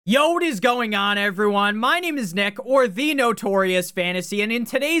Yo, what is going on, everyone? My name is Nick, or The Notorious Fantasy, and in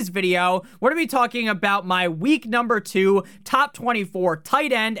today's video, we're going to be talking about my week number 2 top 24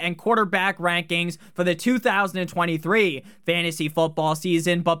 tight end and quarterback rankings for the 2023 fantasy football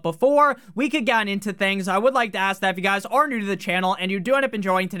season. But before we could get into things, I would like to ask that if you guys are new to the channel and you do end up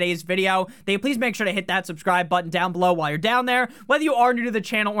enjoying today's video, then please make sure to hit that subscribe button down below while you're down there. Whether you are new to the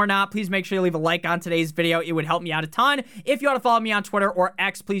channel or not, please make sure you leave a like on today's video. It would help me out a ton. If you want to follow me on Twitter or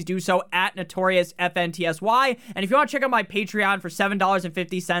X, please do so at NotoriousFNTSY. And if you want to check out my Patreon for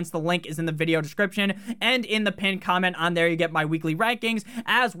 $7.50, the link is in the video description and in the pinned comment on there. You get my weekly rankings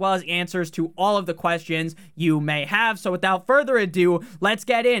as well as answers to all of the questions you may have. So without further ado, let's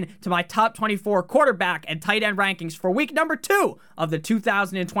get into my top 24 quarterback and tight end rankings for week number 2 of the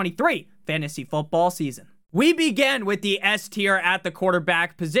 2023 fantasy football season. We begin with the S tier at the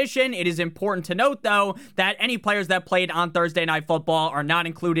quarterback position. It is important to note, though, that any players that played on Thursday Night Football are not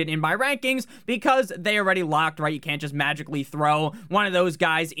included in my rankings because they already locked, right? You can't just magically throw one of those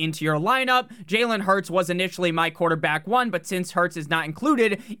guys into your lineup. Jalen Hurts was initially my quarterback 1, but since Hurts is not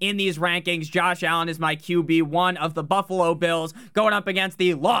included in these rankings, Josh Allen is my QB1 of the Buffalo Bills going up against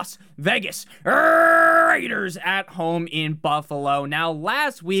the Las Vegas Raiders at home in Buffalo. Now,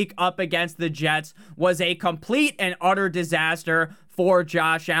 last week up against the Jets was a complete and utter disaster for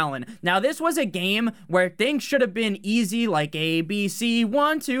Josh Allen. Now, this was a game where things should have been easy, like A, B, C,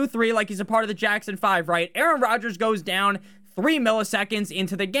 1, 2, 3, like he's a part of the Jackson 5, right? Aaron Rodgers goes down 3 milliseconds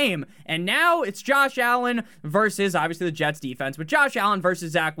into the game. And now it's Josh Allen versus, obviously, the Jets defense, but Josh Allen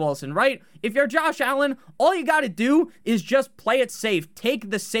versus Zach Wilson, right? If you're Josh Allen, all you got to do is just play it safe. Take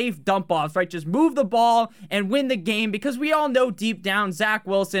the safe dump-offs, right? Just move the ball and win the game because we all know deep down Zach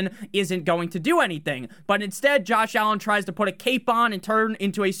Wilson isn't going to do anything. But instead, Josh Allen tries to put a cape on and turn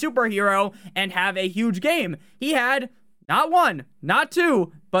into a superhero and have a huge game. He had not 1, not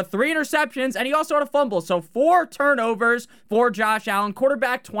 2, but 3 interceptions, and he also had a fumble. So 4 turnovers for Josh Allen,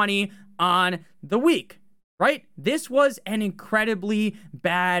 quarterback 20 on the week, right? This was an incredibly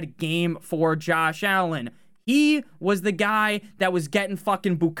bad game for Josh Allen. He was the guy that was getting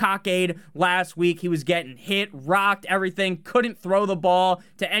fucking bukake'd last week. He was getting hit, rocked, everything. Couldn't throw the ball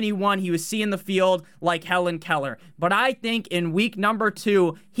to anyone. He was seeing the field like Helen Keller. But I think in week number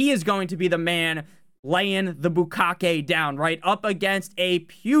 2, he is going to be the man laying the bukake down, right? Up against a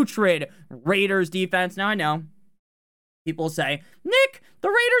putrid Raiders defense. Now, I know people say, Nick, the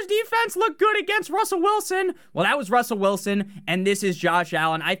Raiders defense looked good against Russell Wilson. Well, that was Russell Wilson, and this is Josh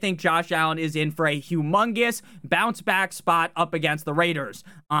Allen. I think Josh Allen is in for a humongous bounce-back spot up against the Raiders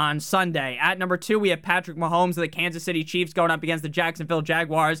on Sunday. At number 2, we have Patrick Mahomes of the Kansas City Chiefs going up against the Jacksonville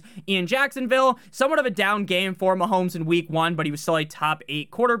Jaguars in Jacksonville. Somewhat of a down game for Mahomes in week 1, but he was still a top 8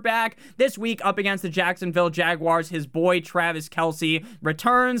 quarterback. This week up against the Jacksonville Jaguars, his boy Travis Kelce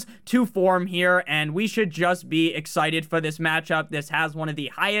returns to form here, and we should just be excited for this matchup. This has one of the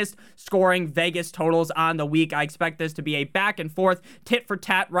highest scoring Vegas totals on the week. I expect this to be a back and forth, tit for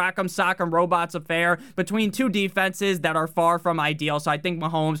tat, rock'em sock'em robots affair between two defenses that are far from ideal. So I think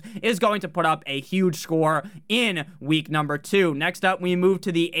Mahomes is going to put up a huge score in week number 2. Next up, we move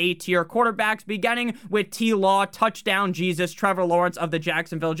to the A tier quarterbacks, beginning with T. Law, touchdown Jesus, Trevor Lawrence of the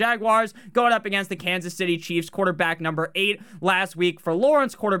Jacksonville Jaguars, going up against the Kansas City Chiefs, quarterback number 8. Last week for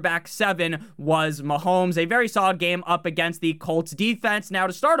Lawrence, quarterback 7 was Mahomes. A very solid game up against the Colts defense. Now,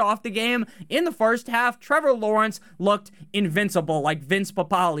 to start off the game, in the first half, Trevor Lawrence looked invincible, like Vince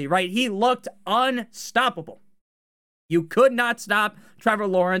Papale, right? He looked unstoppable. You could not stop Trevor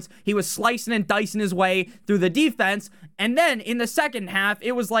Lawrence. He was slicing and dicing his way through the defense. And then in the second half,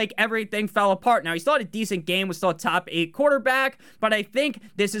 it was like everything fell apart. Now, he still had a decent game, was still a top 8 quarterback, but I think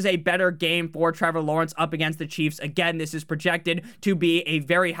this is a better game for Trevor Lawrence up against the Chiefs. Again, this is projected to be a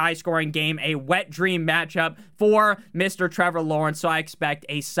very high-scoring game, a wet dream matchup for Mr. Trevor Lawrence, so I expect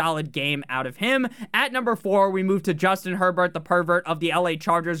a solid game out of him. At number 4, we move to Justin Herbert, the pervert of the LA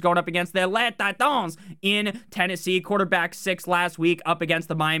Chargers, going up against the Atlanta Titans in Tennessee. Quarterback 6 last week up against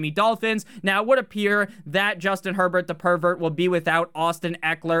the Miami Dolphins. Now, it would appear that Justin Herbert, the pervert, will be without Austin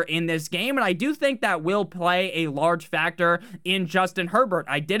Eckler in this game, and I do think that will play a large factor in Justin Herbert.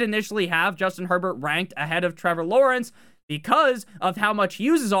 I did initially have Justin Herbert ranked ahead of Trevor Lawrence because of how much he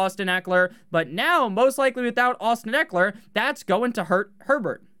uses Austin Eckler, but now, most likely without Austin Eckler, that's going to hurt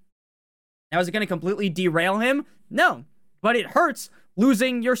Herbert. Now, is it going to completely derail him? No, but it hurts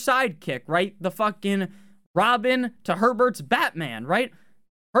losing your sidekick, right? The fucking Robin to Herbert's Batman, right?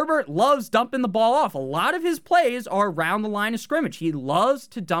 Herbert loves dumping the ball off. A lot of his plays are around the line of scrimmage. He loves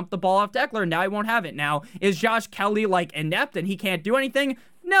to dump the ball off to Eckler. Now he won't have it. Now, is Josh Kelly like inept and he can't do anything?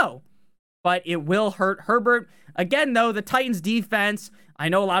 No. But it will hurt Herbert. again, though, the Titans defense, I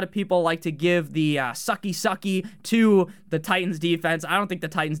know a lot of people like to give the sucky to the Titans defense. I don't think the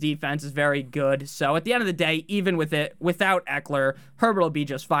Titans defense is very good. So at the end of the day, even with it, without Ekeler, Herbert will be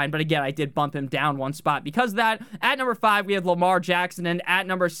just fine. But again, I did bump him down one spot because of that. At number 5, we have Lamar Jackson. And at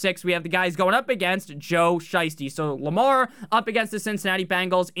number 6, we have the guys going up against Joe Shiesty. So Lamar up against the Cincinnati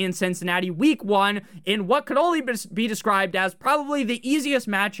Bengals in Cincinnati week 1 in what could only be described as probably the easiest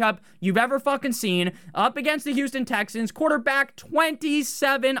matchup you've ever fucking seen, up against the Houston Texans, quarterback 27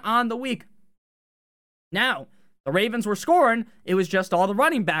 on the week. Now, the Ravens were scoring. It was just all the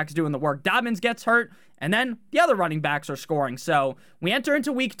running backs doing the work. Dobbins gets hurt, and then the other running backs are scoring. So we enter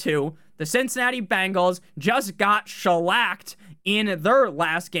into week 2. The Cincinnati Bengals just got shellacked in their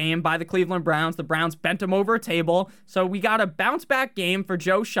last game by the Cleveland Browns. The Browns bent them over a table. So we got a bounce-back game for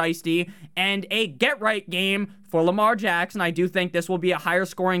Joe Shiesty and a get-right game for Lamar Jackson. I do think this will be a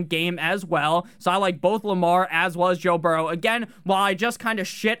higher-scoring game as well. So I like both Lamar as well as Joe Burrow. Again, while I just kind of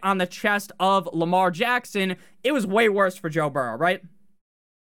shit on the chest of Lamar Jackson, it was way worse for Joe Burrow, right?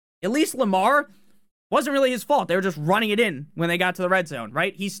 At least Lamar wasn't really his fault. They were just running it in when they got to the red zone,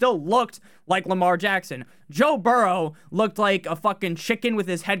 right? He still looked like Lamar Jackson. Joe Burrow looked like a fucking chicken with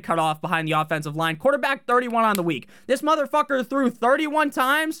his head cut off behind the offensive line. Quarterback 31 on the week. This motherfucker threw 31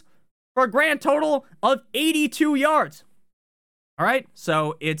 times for a grand total of 82 yards. All right?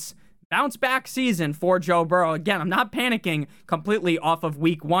 So it's bounce back season for Joe Burrow. Again, I'm not panicking completely off of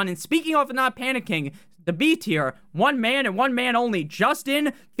week 1. And speaking of not panicking, the B tier, one man and one man only,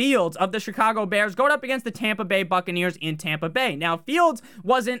 Justin Fields of the Chicago Bears going up against the Tampa Bay Buccaneers in Tampa Bay. Now, Fields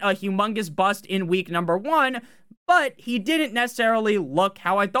wasn't a humongous bust in week number 1, but he didn't necessarily look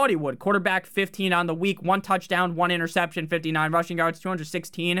how I thought he would. Quarterback 15 on the week, 1 touchdown, 1 interception, 59 rushing yards,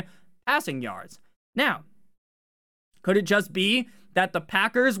 216 passing yards. Now, could it just be that the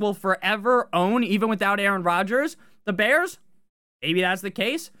Packers will forever own, even without Aaron Rodgers, the Bears? Maybe that's the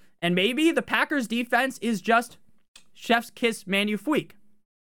case. And maybe the Packers defense is just chef's kiss magnifique.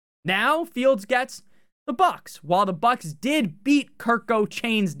 Now Fields gets the Bucs. While the Bucs did beat Kirko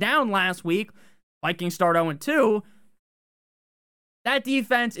Chains down last week, Vikings start 0-2, that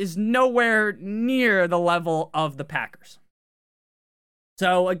defense is nowhere near the level of the Packers.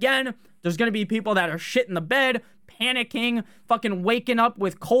 So again, there's going to be people that are shitting the bed, panicking, fucking waking up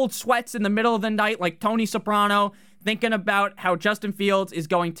with cold sweats in the middle of the night like Tony Soprano, thinking about how Justin Fields is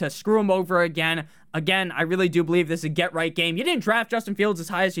going to screw him over again. Again, I really do believe this is a get-right game. You didn't draft Justin Fields as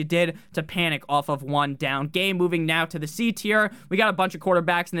high as you did to panic off of one down game. Moving now to the C tier. We got a bunch of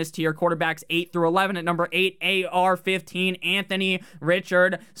quarterbacks in this tier. Quarterbacks 8 through 11. At number 8, AR-15, Anthony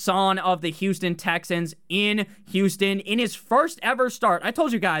Richardson of the Houston Texans in Houston in his first ever start. I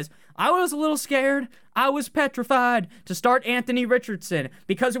told you guys, I was a little scared. I was petrified to start Anthony Richardson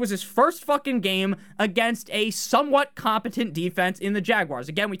because it was his first fucking game against a somewhat competent defense in the Jaguars.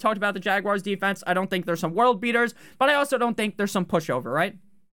 Again, we talked about the Jaguars defense. I don't think there's some world beaters, but I also don't think there's some pushover, right?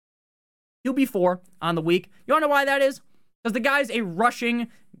 QB4 on the week. You want to know why that is? Because the guy's a rushing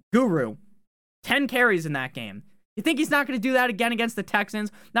guru. 10 carries in that game. You think he's not going to do that again against the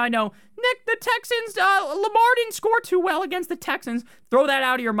Texans? Now, I know, Nick, the Texans, Lamar didn't score too well against the Texans. Throw that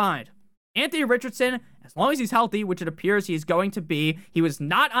out of your mind. Anthony Richardson, as long as he's healthy, which it appears he's going to be, he was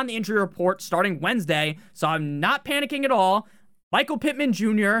not on the injury report starting Wednesday, so I'm not panicking at all. Michael Pittman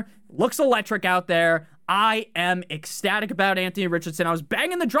Jr. looks electric out there. I am ecstatic about Anthony Richardson. I was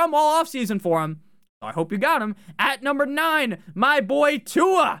banging the drum all offseason for him. I hope you got him. At number 9, my boy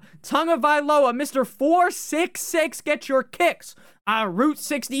Tua Tagovailoa, Mr. 466, get your kicks. Route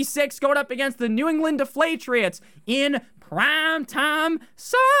 66 going up against the New England Deflatriots in primetime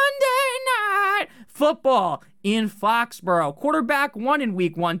Sunday night football in Foxborough. Quarterback 1 in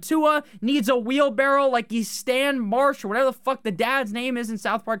week 1. Tua needs a wheelbarrow like he's Stan Marsh or whatever the fuck the dad's name is in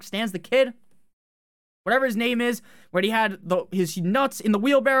South Park. Stan's the kid. Whatever his name is, where he had his nuts in the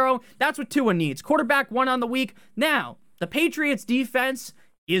wheelbarrow, that's what Tua needs. Quarterback 1 on the week. Now, the Patriots defense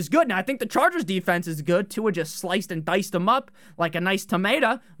is good. Now, I think the Chargers defense is good. Tua just sliced and diced them up like a nice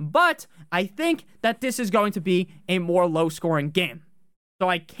tomato. But I think that this is going to be a more low-scoring game. So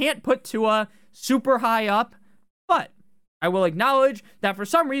I can't put Tua super high up, but I will acknowledge that for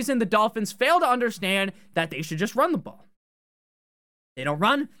some reason the Dolphins fail to understand that they should just run the ball. They don't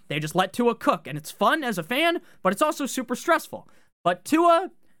run, they just let Tua cook. And it's fun as a fan, but it's also super stressful. But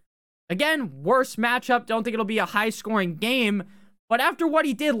Tua, again, worse matchup. Don't think it'll be a high-scoring game. But after what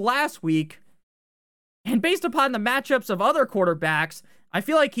he did last week, and based upon the matchups of other quarterbacks, I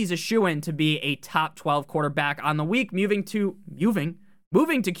feel like he's a shoo-in to be a top 12 quarterback on the week, moving to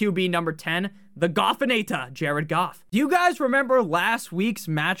QB number 10, the Goffinator, Jared Goff. Do you guys remember last year's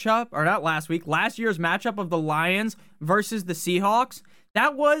matchup of the Lions versus the Seahawks?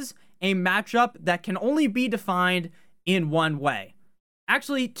 That was a matchup that can only be defined in one way.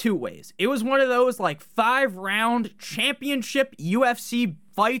 Actually, two ways. It was one of those like 5-round championship UFC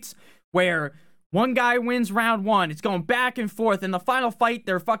fights where one guy wins round 1. It's going back and forth. In the final fight,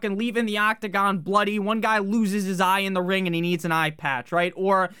 they're fucking leaving the octagon bloody. One guy loses his eye in the ring and he needs an eye patch, right?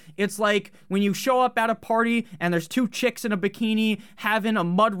 Or it's like when you show up at a party and there's 2 chicks in a bikini having a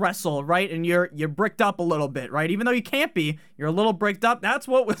mud wrestle, right? And you're bricked up a little bit, right? Even though you can't be, you're a little bricked up. That's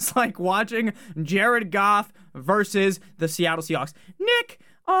what was like watching Jared Goff versus the Seattle Seahawks. Nick,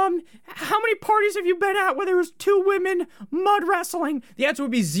 how many parties have you been at where there was 2 women mud wrestling? The answer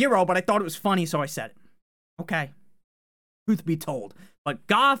would be 0, but I thought it was funny, so I said it. Okay. Truth be told. But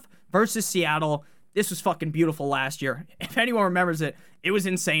Goff versus Seattle, this was fucking beautiful last year. If anyone remembers it, it was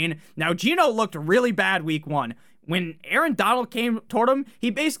insane. Now, Geno looked really bad week 1. When Aaron Donald came toward him,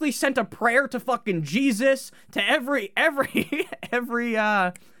 he basically sent a prayer to fucking Jesus, to every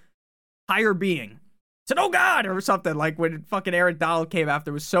higher being. Said, oh God, or something, like when fucking Aaron Donald came after.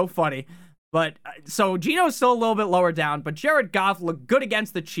 It was so funny. But so Geno's still a little bit lower down, but Jared Goff looked good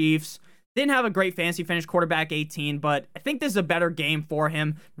against the Chiefs. Didn't have a great fantasy finish, quarterback 18, but I think this is a better game for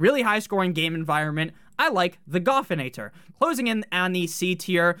him. Really high scoring game environment. I like the Goffinator. Closing in on the C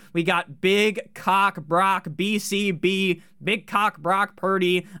tier, we got Big Cock Brock BCB, Big Cock Brock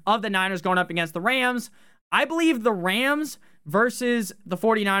Purdy of the Niners going up against the Rams. I believe the Rams versus the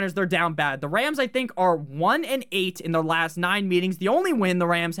 49ers, they're down bad. The Rams, I think, are 1-8 in their last 9 meetings. The only win the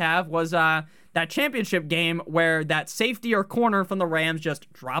Rams have was that championship game where that safety or corner from the Rams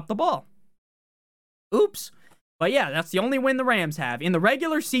just dropped the ball. Oops. But yeah, that's the only win the Rams have. In the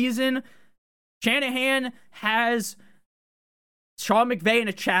regular season, Shanahan has Sean McVay in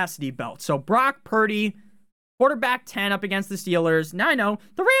a chastity belt. So Brock Purdy, quarterback 10 up against the Steelers. Now I know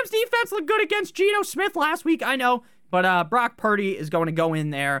the Rams defense looked good against Geno Smith last week. I know. But Brock Purdy is going to go in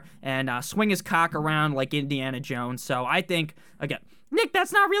there and swing his cock around like Indiana Jones. So I think, again, Nick,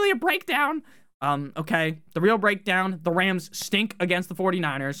 that's not really a breakdown. Okay, the real breakdown, the Rams stink against the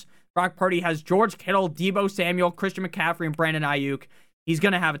 49ers. Brock Purdy has George Kittle, Deebo Samuel, Christian McCaffrey, and Brandon Ayuk. He's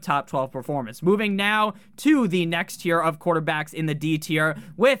going to have a top 12 performance. Moving now to the next tier of quarterbacks in the D tier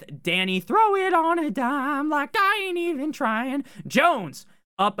with Danny, throw it on a dime like I ain't even trying, Jones.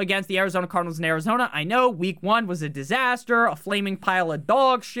 Up against the Arizona Cardinals in Arizona. I know week 1 was a disaster, a flaming pile of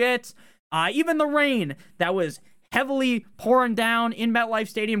dog shit. Even the rain that was heavily pouring down in MetLife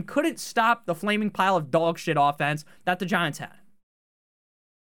Stadium couldn't stop the flaming pile of dog shit offense that the Giants had.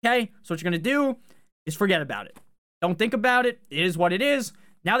 Okay, so what you're going to do is forget about it. Don't think about it. It is what it is.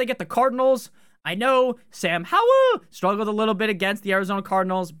 Now they get the Cardinals. I know Sam Howell struggled a little bit against the Arizona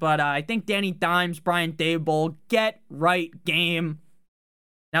Cardinals, but I think Danny Dimes, Brian Daboll, get right game.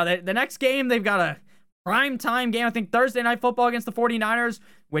 Now, the next game, they've got a primetime game, I think Thursday Night Football against the 49ers,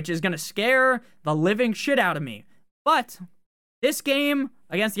 which is going to scare the living shit out of me. But this game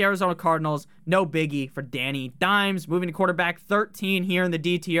against the Arizona Cardinals, no biggie for Danny Dimes. Moving to quarterback 13 here in the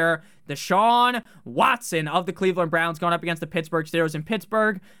D tier, Deshaun Watson of the Cleveland Browns going up against the Pittsburgh Steelers in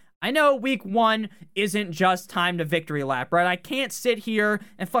Pittsburgh. I know week 1 isn't just time to victory lap, right? I can't sit here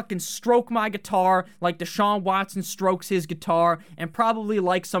and fucking stroke my guitar like Deshaun Watson strokes his guitar and probably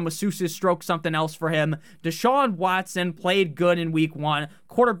like some masseuses stroke something else for him. Deshaun Watson played good in week 1,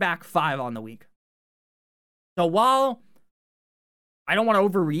 quarterback 5 on the week. So while I don't want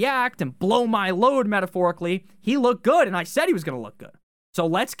to overreact and blow my load metaphorically, he looked good and I said he was going to look good. So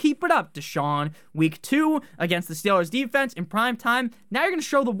let's keep it up, Deshaun. Week 2 against the Steelers defense in prime time. Now you're going to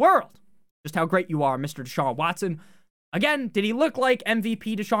show the world just how great you are, Mr. Deshaun Watson. Again, did he look like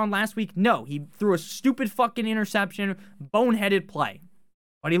MVP Deshaun last week? No, he threw a stupid fucking interception, boneheaded play.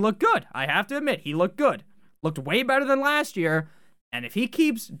 But he looked good. I have to admit, he looked good. Looked way better than last year. And if he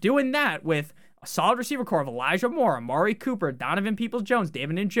keeps doing that with a solid receiver core of Elijah Moore, Amari Cooper, Donovan Peoples-Jones,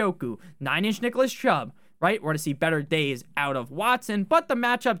 David Njoku, 9-inch Nicholas Chubb, right? We're going to see better days out of Watson, but the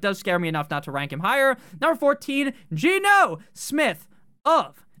matchup does scare me enough not to rank him higher. Number 14, Geno Smith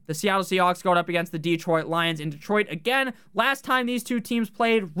of the Seattle Seahawks going up against the Detroit Lions in Detroit. Again, last time these two teams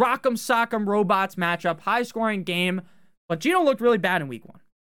played, Rock'em Sock'em Robots matchup, high-scoring game, but Geno looked really bad in week 1.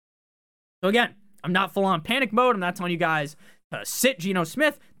 So again, I'm not full-on panic mode. I'm not telling you guys to sit Geno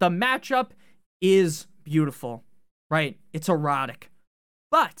Smith. The matchup is beautiful, right? It's erotic.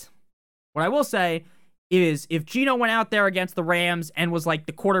 But what I will say is if Geno went out there against the Rams and was like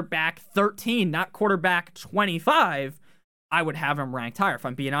the quarterback 13, not quarterback 25, I would have him ranked higher, if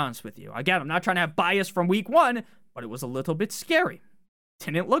I'm being honest with you. Again, I'm not trying to have bias from week 1, but it was a little bit scary.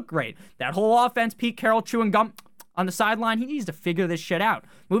 didn't look great. That whole offense, Pete Carroll chewing gum on the sideline, he needs to figure this shit out.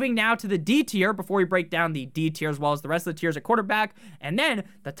 Moving now to the D tier before we break down the D tier as well as the rest of the tiers at quarterback, and then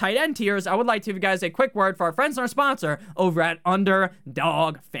the tight end tiers, I would like to give you guys a quick word for our friends and our sponsor over at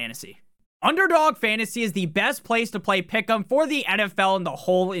Underdog Fantasy. Underdog Fantasy is the best place to play pick'em for the NFL in the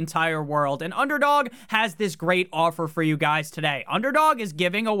whole entire world. And Underdog has this great offer for you guys today. Underdog is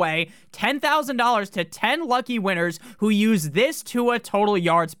giving away $10,000 to 10 lucky winners who use this Tua total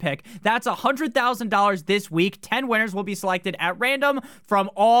yards pick. That's $100,000 this week. 10 winners will be selected at random from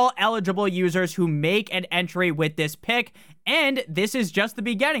all eligible users who make an entry with this pick. And this is just the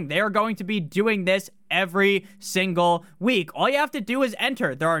beginning. They are going to be doing this every single week. All you have to do is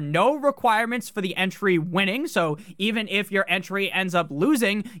enter. There are no requirements for the entry winning, so even if your entry ends up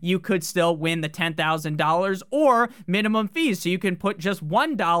losing, you could still win the $10,000 or minimum fees, so you can put just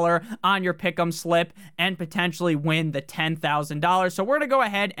 $1 on your pick'em slip and potentially win the $10,000. So we're going to go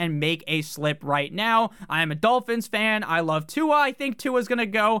ahead and make a slip right now. I am a Dolphins fan. I love Tua. I think Tua is going to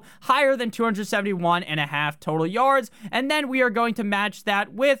go higher than 271.5 total yards, and then we are going to match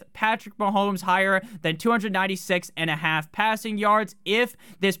that with Patrick Mahomes higher than 296.5 passing yards. If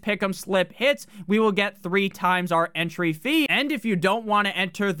this pick'em slip hits, we will get 3 times our entry fee. And if you don't want to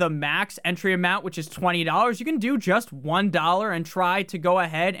enter the max entry amount, which is $20, you can do just $1 and try to go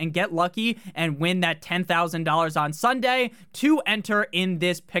ahead and get lucky and win that $10,000 on Sunday. To enter in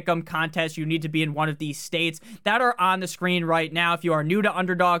this pick'em contest, you need to be in one of these states that are on the screen right now. If you are new to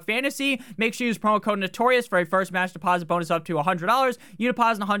Underdog Fantasy, make sure you use promo code Notorious for a first match deposit bonus up to $100. You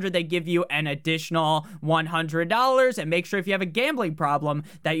deposit $100, they give you an additional $100. And make sure if you have a gambling problem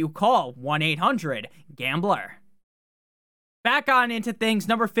that you call 1-800-GAMBLER. Back on into things.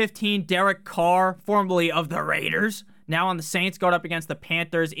 Number 15, Derek Carr, formerly of the Raiders, now on the Saints, going up against the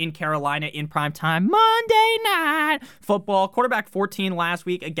Panthers in Carolina in primetime Monday Night Football. Quarterback 14 last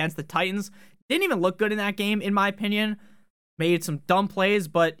week against the Titans. Didn't even look good in that game, in my opinion. Made some dumb plays,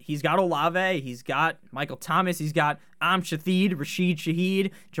 but he's got Olave, he's got Michael Thomas, he's got Shaheed, Rashid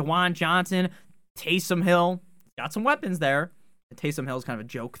Shaheed, Jawan Johnson, Taysom Hill. Got some weapons there. And Taysom Hill's kind of a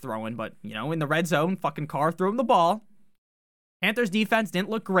joke throwing, but, you know, in the red zone, fucking Carr threw him the ball. Panthers defense didn't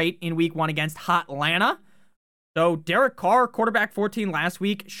look great in week 1 against Atlanta. So Derek Carr, quarterback 14 last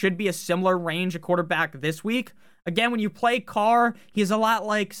week, should be a similar range of quarterback this week. Again, when you play Carr, he's a lot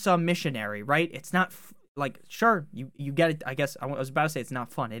like some missionary, right? It's not like, sure, you get it. I guess I was about to say it's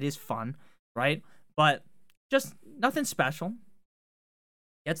not fun. It is fun, right? But just nothing special.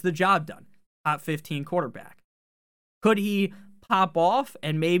 Gets the job done. Top 15 quarterback. Could he pop off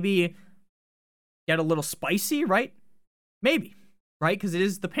and maybe get a little spicy, right? Maybe, right? Because it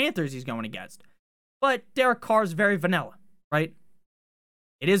is the Panthers he's going against. But Derek Carr's very vanilla, right?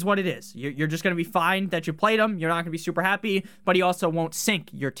 It is what it is. You're just going to be fine that you played him. You're not going to be super happy, but he also won't sink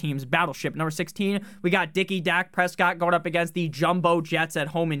your team's battleship. Number 16, we got Dak Prescott going up against the Jumbo Jets at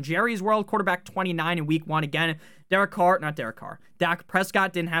home in Jerry's World. Quarterback 29 in week 1 again. Dak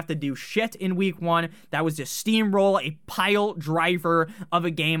Prescott didn't have to do shit in week 1. That was just steamroll, a pile driver of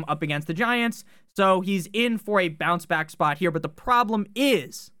a game up against the Giants. So he's in for a bounce back spot here. But the problem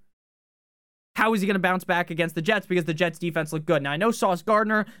is, how is he going to bounce back against the Jets? Because the Jets defense looked good. Now, I know Sauce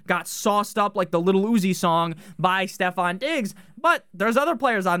Gardner got sauced up like the Little Uzi song by Stefon Diggs, but there's other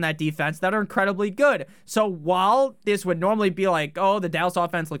players on that defense that are incredibly good. So while this would normally be like, oh, the Dallas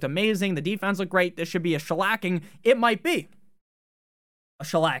offense looked amazing, the defense looked great, this should be a shellacking, it might be a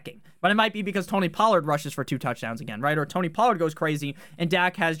shellacking. But it might be because Tony Pollard rushes for 2 touchdowns again, right? Or Tony Pollard goes crazy and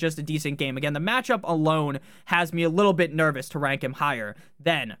Dak has just a decent game. Again, the matchup alone has me a little bit nervous to rank him higher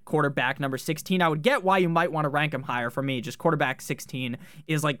than quarterback number 16. I would get why you might want to rank him higher. For me, just quarterback 16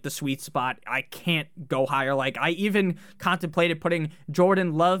 is like the sweet spot. I can't go higher. Like, I even contemplated putting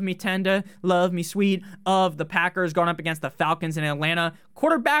Jordan Love Me Tender, Love Me Sweet of the Packers going up against the Falcons in Atlanta.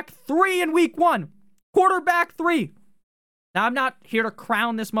 Quarterback 3 in week 1. Quarterback 3. Now, I'm not here to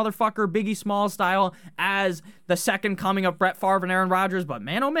crown this motherfucker Biggie Smalls style as the second coming of Brett Favre and Aaron Rodgers, but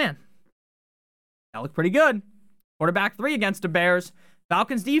man, oh man, that looked pretty good. Quarterback 3 against the Bears.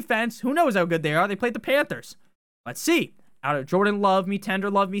 Falcons defense, who knows how good they are? They played the Panthers. Let's see. Out of Jordan Love Me Tender,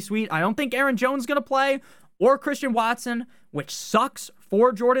 Love Me Sweet, I don't think Aaron Jones is going to play, or Christian Watson, which sucks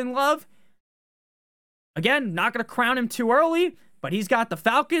for Jordan Love. Again, not going to crown him too early, but he's got the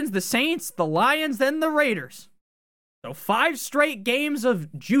Falcons, the Saints, the Lions, then the Raiders. So 5 straight games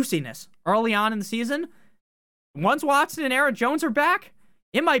of juiciness early on in the season. Once Watson and Aaron Jones are back,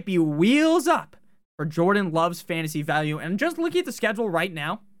 it might be wheels up for Jordan Love's fantasy value. And just looking at the schedule right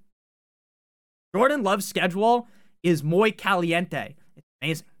now, Jordan Love's schedule is muy caliente. It's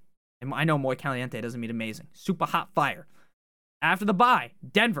amazing. And I know muy caliente doesn't mean amazing. Super hot fire. After the bye,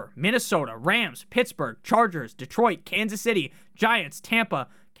 Denver, Minnesota, Rams, Pittsburgh, Chargers, Detroit, Kansas City, Giants, Tampa,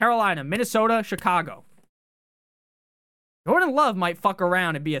 Carolina, Minnesota, Chicago. Jordan Love might fuck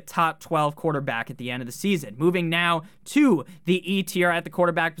around and be a top 12 quarterback at the end of the season. Moving now to the E tier at the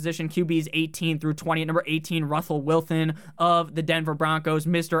quarterback position, QBs 18 through 20. At number 18, Russell Wilson of the Denver Broncos,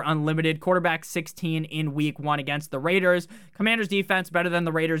 Mr. Unlimited. Quarterback 16 in week 1 against the Raiders. Commanders defense better than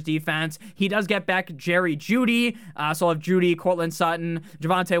the Raiders defense. He does get back Jerry Jeudy. So have Jeudy, Cortland Sutton,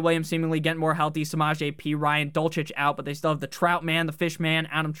 Javonte Williams seemingly getting more healthy. Samaje Perine, Dulcich out, but they still have the Trout Man, the Fish Man,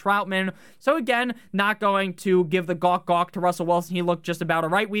 Adam Troutman. So again, not going to give the gawk to Russell Wilson. He looked just about all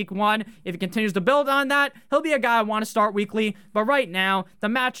right week 1. If he continues to build on that, he'll be a guy I want to start weekly. But right now, the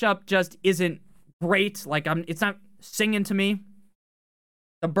matchup just isn't great. Like, it's not singing to me.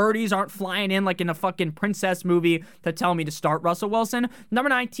 The birdies aren't flying in like in a fucking princess movie to tell me to start Russell Wilson. Number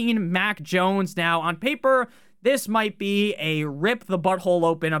 19, Mac Jones. Now, on paper, this might be a rip the butthole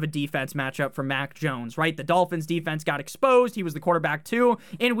open of a defense matchup for Mac Jones, right? The Dolphins defense got exposed. He was the quarterback too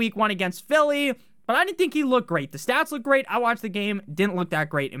in week 1 against Philly. But I didn't think he looked great. The stats look great. I watched the game. Didn't look that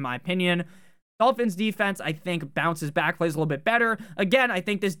great, in my opinion. Dolphins defense, I think, bounces back, plays a little bit better. Again, I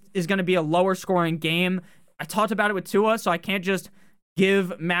think this is going to be a lower scoring game. I talked about it with Tua, so I can't just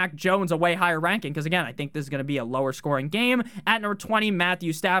give Mac Jones a way higher ranking. Because, again, I think this is going to be a lower scoring game. At number 20,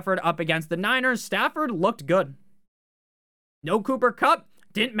 Matthew Stafford up against the Niners. Stafford looked good. No Cooper Kupp.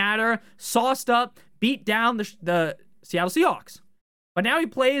 Didn't matter. Sauced up. Beat down the Seattle Seahawks. But now he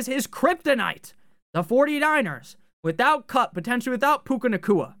plays his kryptonite. The 49ers, without Kupp, potentially without Puka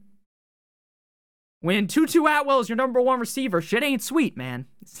Nacua. When Tutu Atwell is your number 1 receiver, shit ain't sweet, man.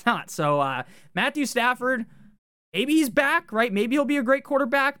 It's not. So, Matthew Stafford, maybe he's back, right? Maybe he'll be a great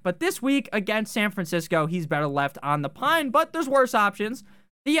quarterback. But this week against San Francisco, he's better left on the pine. But there's worse options.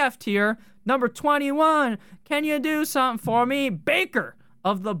 The F tier, number 21. Can you do something for me? Baker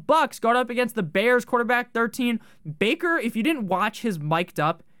of the Bucks going up against the Bears, quarterback 13. Baker, if you didn't watch his mic'd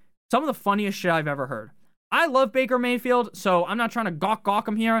up, some of the funniest shit I've ever heard. I love Baker Mayfield, so I'm not trying to gawk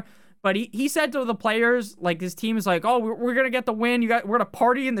him here, but he said to the players, like, his team is like, oh, we're going to get the win. We're going to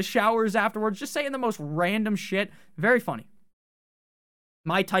party in the showers afterwards, just saying the most random shit. Very funny.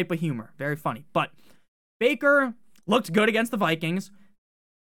 My type of humor. Very funny. But Baker looked good against the Vikings,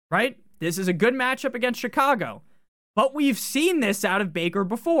 right? This is a good matchup against Chicago. But we've seen this out of Baker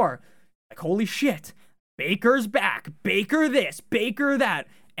before. Like, holy shit. Baker's back. Baker this. Baker that.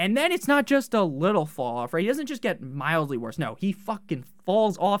 And then it's not just a little fall off, right? He doesn't just get mildly worse. No, he fucking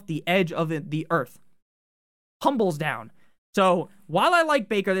falls off the edge of the earth. Humbles down. So while I like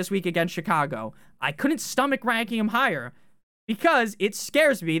Baker this week against Chicago, I couldn't stomach ranking him higher because it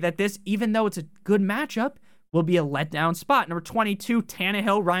scares me that this, even though it's a good matchup, will be a letdown spot. Number 22,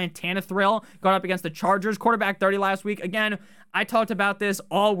 Tannehill, Ryan Tannehill, going up against the Chargers. Quarterback 30 last week. Again, I talked about this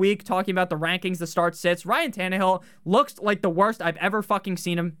all week, talking about the rankings, the start sits. Ryan Tannehill looks like the worst I've ever fucking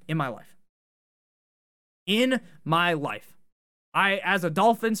seen him in my life. In my life. I, as a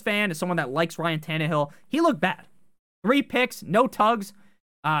Dolphins fan, as someone that likes Ryan Tannehill, he looked bad. 3 picks, no tugs,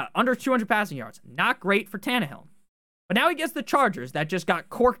 under 200 passing yards. Not great for Tannehill. But now he gets the Chargers that just got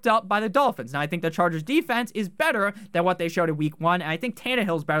corked up by the Dolphins. Now, I think the Chargers defense is better than what they showed in week 1, and I think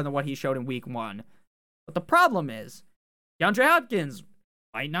Tannehill's better than what he showed in week 1. But the problem is, DeAndre Hopkins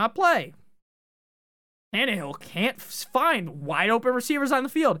might not play. Tannehill can't find wide open receivers on the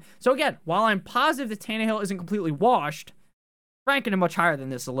field. So again, while I'm positive that Tannehill isn't completely washed, ranking him much higher than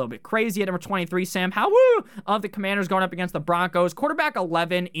this is a little bit crazy. At number 23, Sam Howell of the Commanders going up against the Broncos. Quarterback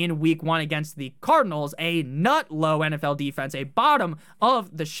 11 in week 1 against the Cardinals. A nut low NFL defense. A bottom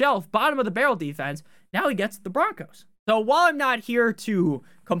of the shelf, bottom of the barrel defense. Now he gets the Broncos. So while I'm not here to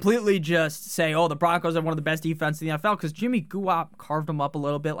completely just say, oh, the Broncos are one of the best defenses in the NFL, because Jimmy Guap carved them up a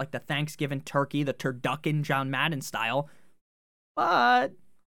little bit like the Thanksgiving turkey, the turducken John Madden style. But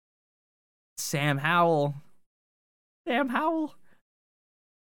Sam Howell.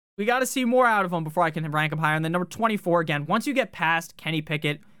 We got to see more out of him before I can rank him higher. And then number 24, again, once you get past Kenny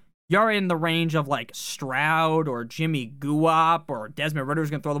Pickett, you're in the range of like Stroud or Jimmy Guap or Desmond Ritter's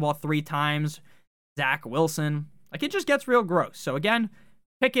going to throw the ball 3 times. Zach Wilson. Like, it just gets real gross. So again,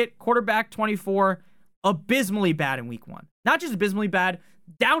 Pickett, quarterback 24, abysmally bad in week 1. Not just abysmally bad,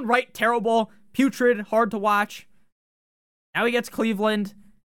 downright terrible, putrid, hard to watch. Now he gets Cleveland.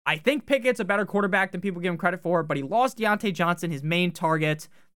 I think Pickett's a better quarterback than people give him credit for, but he lost Deontay Johnson, his main target,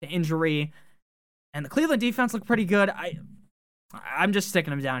 to injury. And the Cleveland defense looked pretty good. I'm just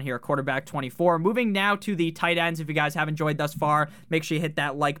sticking him down here, quarterback 24. Moving now to the tight ends. If you guys have enjoyed thus far, make sure you hit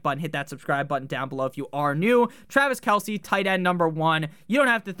that like button, hit that subscribe button down below if you are new. Travis Kelce, tight end number 1. You don't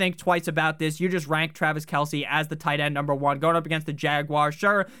have to think twice about this. You just rank Travis Kelce as the tight end number 1. Going up against the Jaguars,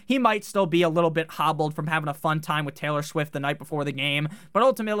 sure, he might still be a little bit hobbled from having a fun time with Taylor Swift the night before the game, but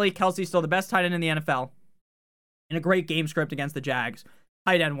ultimately, Kelce's still the best tight end in the NFL. In a great game script against the Jags.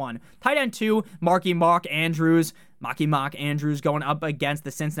 Tight end 1. Tight end 2, Marky Mark Andrews going up against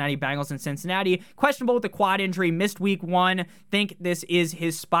the Cincinnati Bengals in Cincinnati. Questionable with the quad injury, missed week 1. Think this is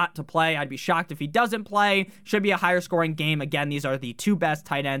his spot to play. I'd be shocked if he doesn't play. Should be a higher scoring game. Again, these are the 2 best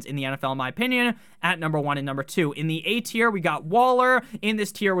tight ends in the NFL, in my opinion, at number 1 and number 2. In the A tier, we got Waller. In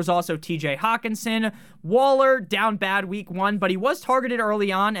this tier was also TJ Hawkinson. Waller down bad week 1, but he was targeted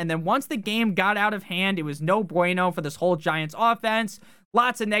early on, and then once the game got out of hand, it was no bueno for this whole Giants offense.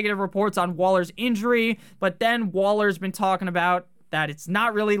 Lots of negative reports on Waller's injury, but then Waller's been talking about that it's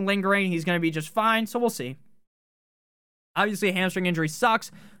not really lingering. He's going to be just fine, so we'll see. Obviously, a hamstring injury sucks,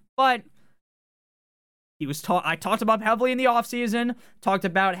 but I talked about heavily in the offseason, talked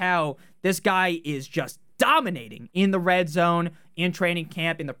about how this guy is just dominating in the red zone, in training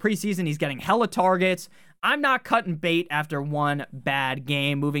camp, in the preseason. He's getting hella targets. I'm not cutting bait after one bad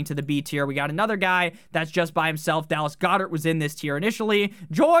game. Moving to the B tier, we got another guy that's just by himself. Dallas Goedert was in this tier initially.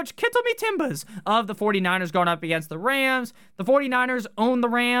 George Kittle Me Timbers of the 49ers going up against the Rams. The 49ers own the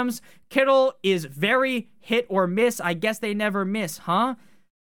Rams. Kittle is very hit or miss. I guess they never miss, huh?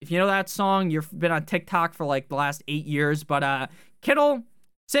 If you know that song, you've been on TikTok for like the last 8 years. But Kittle,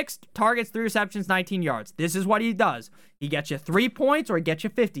 6 targets, 3 receptions, 19 yards. This is what he does. He gets you 3 points or he gets you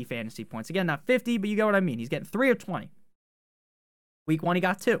 50 fantasy points. Again, not 50, but you get what I mean. He's getting 3 of 20. Week 1, he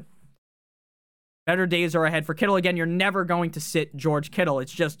got 2. Better days are ahead for Kittle. Again, you're never going to sit George Kittle.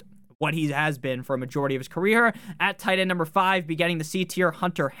 It's just what he has been for a majority of his career. At tight end number 5, beginning the C tier,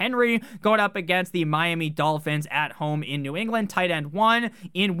 Hunter Henry, going up against the Miami Dolphins at home in New England. Tight end 1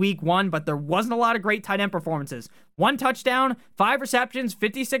 in week 1, but there wasn't a lot of great tight end performances. 1 touchdown, 5 receptions,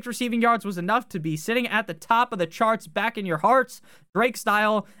 56 receiving yards was enough to be sitting at the top of the charts, back in your hearts, Drake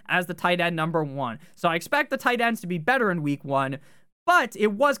style, as the tight end number 1. So I expect the tight ends to be better in week 1, but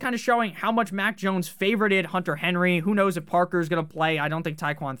it was kind of showing how much Mac Jones favorited Hunter Henry. Who knows if Parker's going to play? I don't think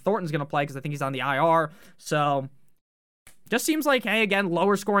Tyquan Thornton's going to play because I think he's on the IR. So just seems like, hey, again,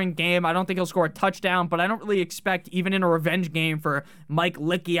 lower scoring game. I don't think he'll score a touchdown, but I don't really expect, even in a revenge game for Mike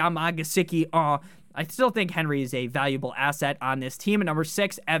Licky, I still think Henry is a valuable asset on this team. At number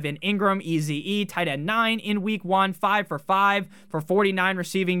 6, Evan Ingram, Eazy-E, tight end 9 in week 1, 5 for 5 for 49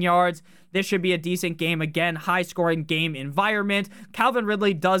 receiving yards. This should be a decent game. Again, high-scoring game environment. Calvin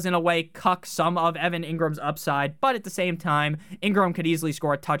Ridley does, in a way, cuck some of Evan Ingram's upside, but at the same time, Ingram could easily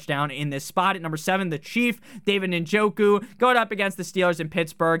score a touchdown in this spot. At number 7, the Chief, David Njoku, going up against the Steelers in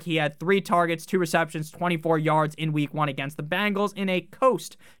Pittsburgh. He had 3 targets, 2 receptions, 24 yards in week 1 against the Bengals in a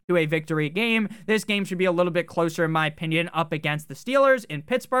coast to a victory game. This game should be a little bit closer, in my opinion, up against the Steelers in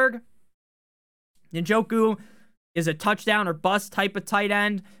Pittsburgh. Njoku is a touchdown or bust type of tight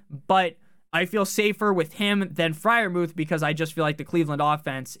end, but I feel safer with him than Freiermuth because I just feel like the Cleveland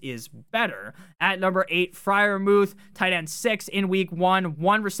offense is better. At number 8, Freiermuth, tight end 6 in week 1,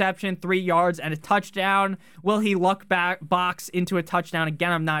 1 reception, 3 yards, and a touchdown. Will he luck back box into a touchdown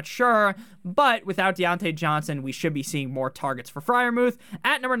again? I'm not sure, but without Deontay Johnson, we should be seeing more targets for Freiermuth.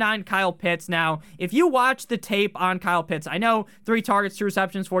 At number 9, Kyle Pitts. Now, if you watch the tape on Kyle Pitts, I know 3 targets, 2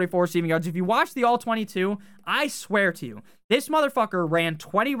 receptions, 44 receiving yards. If you watch the all-22, I swear to you, this motherfucker ran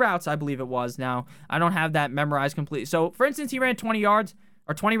 20 routes, I believe it was. Now, I don't have that memorized completely. So, for instance, he ran 20 yards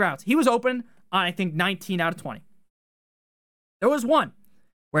or 20 routes. He was open on, I think, 19 out of 20. There was one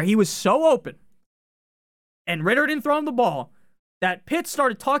where he was so open and Ritter didn't throw him the ball that Pitts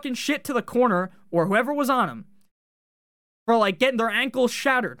started talking shit to the corner or whoever was on him for, like, getting their ankles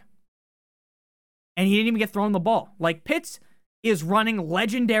shattered. And he didn't even get thrown the ball. Like, Pitts is running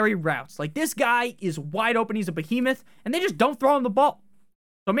legendary routes. Like, this guy is wide open. He's a behemoth, and they just don't throw him the ball.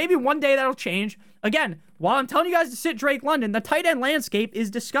 So maybe one day that'll change. Again, while I'm telling you guys to sit Drake London, the tight end landscape is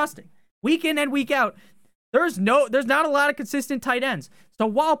disgusting. Week in and week out, there's not a lot of consistent tight ends. So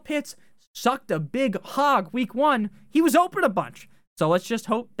while Pitts sucked a big hog week 1, he was open a bunch. So let's just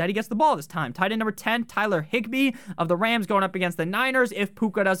hope that he gets the ball this time. Tight end number 10, Tyler Higbee of the Rams going up against the Niners. If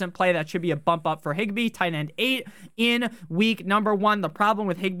Puka doesn't play, that should be a bump up for Higbee. Tight end 8 in week number 1. The problem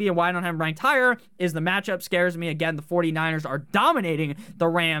with Higbee and why I don't have him ranked higher is the matchup scares me. Again, the 49ers are dominating the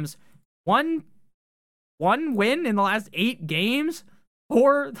Rams. One win in the last 8 games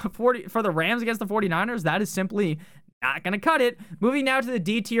for the Rams against the 49ers. That is simply Not going to cut it. Moving now to the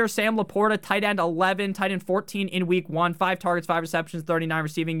D tier, Sam Laporta, tight end 11, tight end 14 in week 1, 5 targets, 5 receptions, 39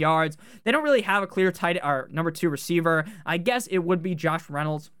 receiving yards. They don't really have a clear number 2 receiver. I guess it would be Josh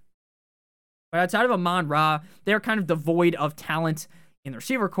Reynolds. But outside of Amon-Ra, they're kind of devoid of talent in the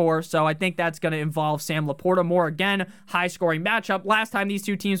receiver core, so I think that's going to involve Sam Laporta more. Again, high-scoring matchup. Last time these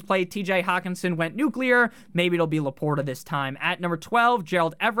two teams played, TJ Hawkinson went nuclear. Maybe it'll be Laporta this time. At number 12,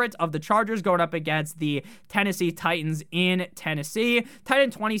 Gerald Everett of the Chargers going up against the Tennessee Titans in Tennessee. Tight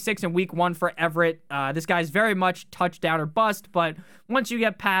end 26 in week 1 for Everett. This guy's very much touchdown or bust, but once you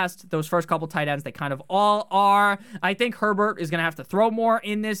get past those first couple tight ends, they kind of all are. I think Herbert is going to have to throw more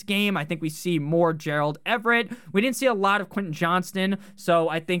in this game. I think we see more Gerald Everett. We didn't see a lot of Quentin Johnston, so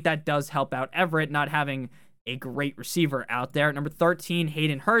I think that does help out Everett not having a great receiver out there. Number 13,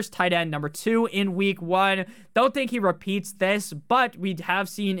 Hayden Hurst, tight end number 2 in week 1. Don't think he repeats this, but we have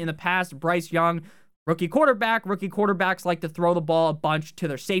seen in the past Bryce Young, rookie quarterback. Rookie quarterbacks like to throw the ball a bunch to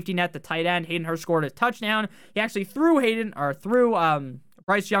their safety net, the tight end. Hayden Hurst scored a touchdown. He actually threw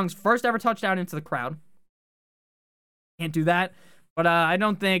Bryce Young's first ever touchdown into the crowd. Can't do that. But I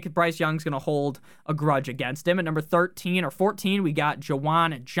don't think Bryce Young's going to hold a grudge against him. At number 13 or 14, we got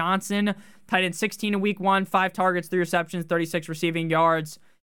Jawan Johnson. Tight end 16 in week 1, 5 targets, 3 receptions, 36 receiving yards.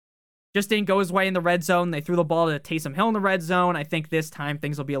 Just didn't go his way in the red zone. They threw the ball to Taysom Hill in the red zone. I think this time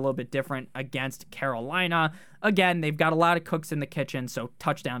things will be a little bit different against Carolina. Again, they've got a lot of cooks in the kitchen, so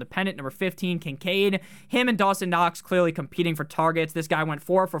touchdown dependent. Number 15, Kincaid. Him and Dawson Knox clearly competing for targets. This guy went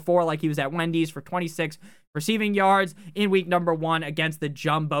 4 for 4 like he was at Wendy's for 26 receiving yards in week number 1 against the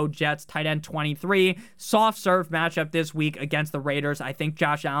Jumbo Jets. Tight end 23. Soft serve matchup this week against the Raiders. I think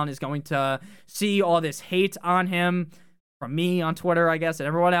Josh Allen is going to see all this hate on him from me on Twitter, I guess, and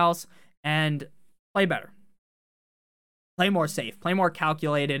everyone else, and play better. Play more safe. Play more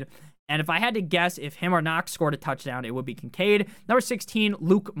calculated. And if I had to guess if him or Knox scored a touchdown, it would be Kincaid. Number 16,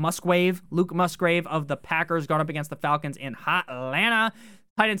 Luke Musgrave. Luke Musgrave of the Packers going up against the Falcons in Atlanta.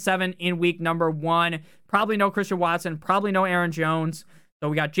 Tight end 7 in week number 1. Probably no Christian Watson. Probably no Aaron Jones. So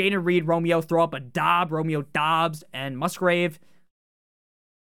we got Jaden Reed, Romeo throw up a Romeo Dobbs, and Musgrave.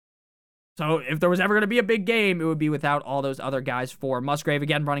 So if there was ever going to be a big game, it would be without all those other guys for Musgrave.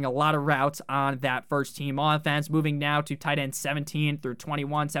 Again, running a lot of routes on that first team offense. Moving now to tight end 17 through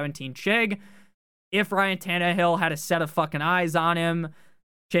 21, 17 Chig. If Ryan Tannehill had a set of fucking eyes on him,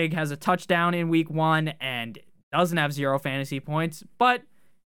 Chig has a touchdown in week 1 and doesn't have 0 fantasy points. But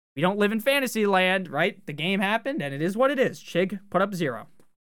we don't live in fantasy land, right? The game happened and it is what it is. Chig put up 0.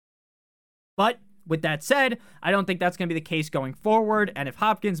 But with that said, I don't think that's going to be the case going forward. And if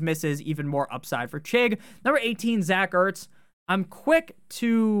Hopkins misses, even more upside for Chig. Number 18, Zach Ertz. I'm quick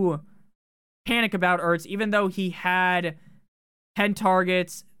to panic about Ertz, even though he had 10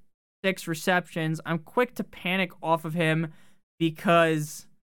 targets, 6 receptions. I'm quick to panic off of him because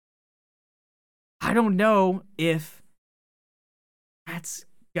I don't know if that's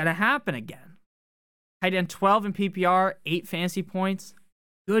going to happen again. Tight end 12 in PPR, 8 fantasy points.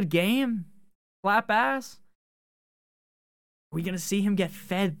 Good game. Slap ass. Are we going to see him get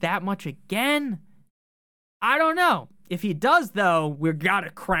fed that much again? I don't know. If he does, though, we've got to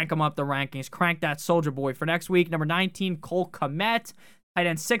crank him up the rankings. Crank that soldier boy for next week. Number 19, Cole Kmet. Tight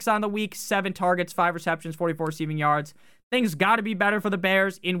end 6 on the week. 7 targets, 5 receptions, 44 receiving yards. Things got to be better for the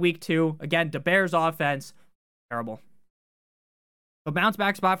Bears in week 2. Again, the Bears offense, terrible. So bounce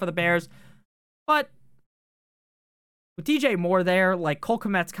back spot for the Bears. But with DJ Moore there, like Cole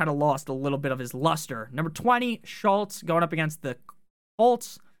Kmet's kind of lost a little bit of his luster. Number 20, Schultz going up against the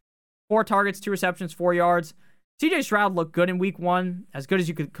Colts. 4 targets, 2 receptions, 4 yards. CJ Stroud looked good in week 1, as good as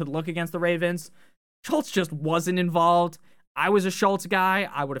you could look against the Ravens. Schultz just wasn't involved. I was a Schultz guy.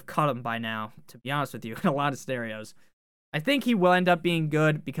 I would have cut him by now, to be honest with you, in a lot of scenarios. I think he will end up being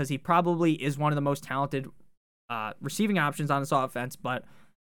good because he probably is one of the most talented receiving options on this offense, but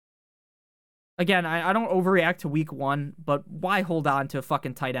again, I don't overreact to week 1, but why hold on to a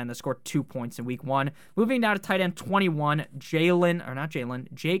fucking tight end that scored 2 points in week 1? Moving now to tight end 21,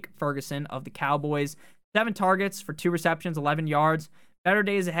 Jake Ferguson of the Cowboys. 7 targets for 2 receptions, 11 yards. Better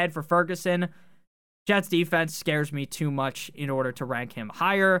days ahead for Ferguson. Jets defense scares me too much in order to rank him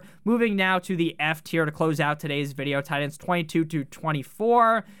higher. Moving now to the F tier to close out today's video. Tight ends 22 to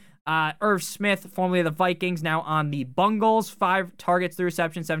 24. Irv Smith, formerly of the Vikings, now on the Bungles. 5 targets, 3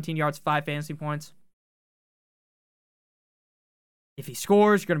 receptions, 17 yards, 5 fantasy points. If he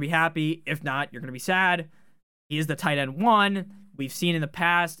scores, you're going to be happy. If not, you're going to be sad. He is the tight end 1. We've seen in the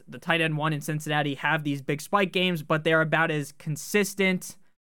past the tight end 1 in Cincinnati have these big spike games, but they're about as consistent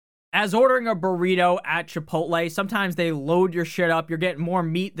as ordering a burrito at Chipotle. Sometimes they load your shit up. You're getting more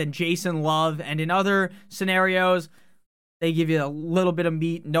meat than Jason Love. And in other scenarios, They give you a little bit of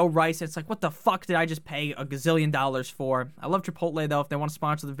meat, no rice. It's like, what the fuck did I just pay a gazillion dollars for? I love Chipotle, though. If they want to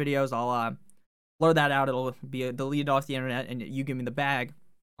sponsor the videos, I'll blur that out. It'll be deleted off the internet, and you give me the bag.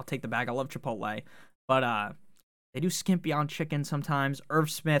 I'll take the bag. I love Chipotle. But they do skimp you on chicken sometimes.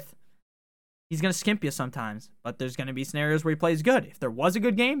 Irv Smith, he's going to skimp you sometimes. But there's going to be scenarios where he plays good. If there was a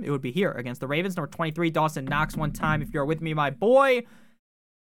good game, it would be here against the Ravens. Number 23, Dawson Knox one time. If you're with me, my boy.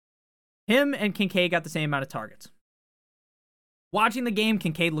 Him and Kincaid got the same amount of targets. Watching the game,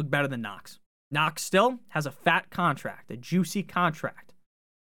 Kincaid looked better than Knox. Knox still has a fat contract, a juicy contract.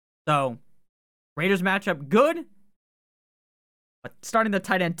 So, Raiders matchup good, but starting the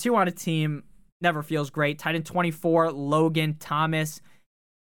tight end 2 on a team never feels great. Tight end 24, Logan Thomas,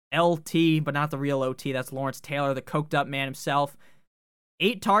 LT, but not the real OT. That's Lawrence Taylor, the coked up man himself.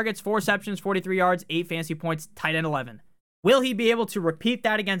 8 targets, 4 receptions, 43 yards, 8 fantasy points, tight end 11. Will he be able to repeat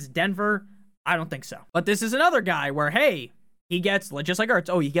that against Denver? I don't think so. But this is another guy where, hey, he gets, just like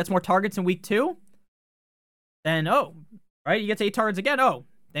Ertz, he gets more targets in week 2. Then, right? He gets 8 targets again.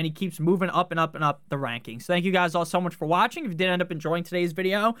 Then he keeps moving up and up and up the rankings. So thank you guys all so much for watching. If you did end up enjoying today's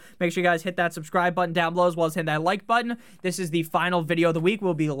video, make sure you guys hit that subscribe button down below as well as hit that like button. This is the final video of the week.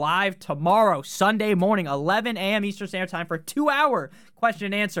 We'll be live tomorrow, Sunday morning, 11 a.m. Eastern Standard Time for a 2-hour question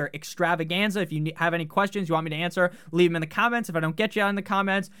and answer extravaganza. If you have any questions you want me to answer, leave them in the comments. If I don't get you in the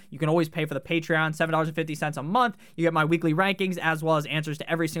comments, you can always pay for the Patreon, $7.50 a month. You get my weekly rankings as well as answers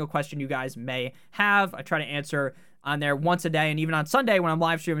to every single question you guys may have. I try to answer on there once a day, and even on Sunday when I'm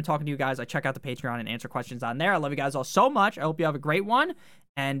live streaming talking to you guys, I check out the Patreon and answer questions on there. I love you guys all so much. I hope you have a great one,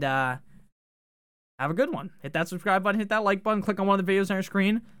 and have a good one. Hit that subscribe button, hit that like button, click on one of the videos on your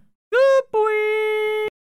screen.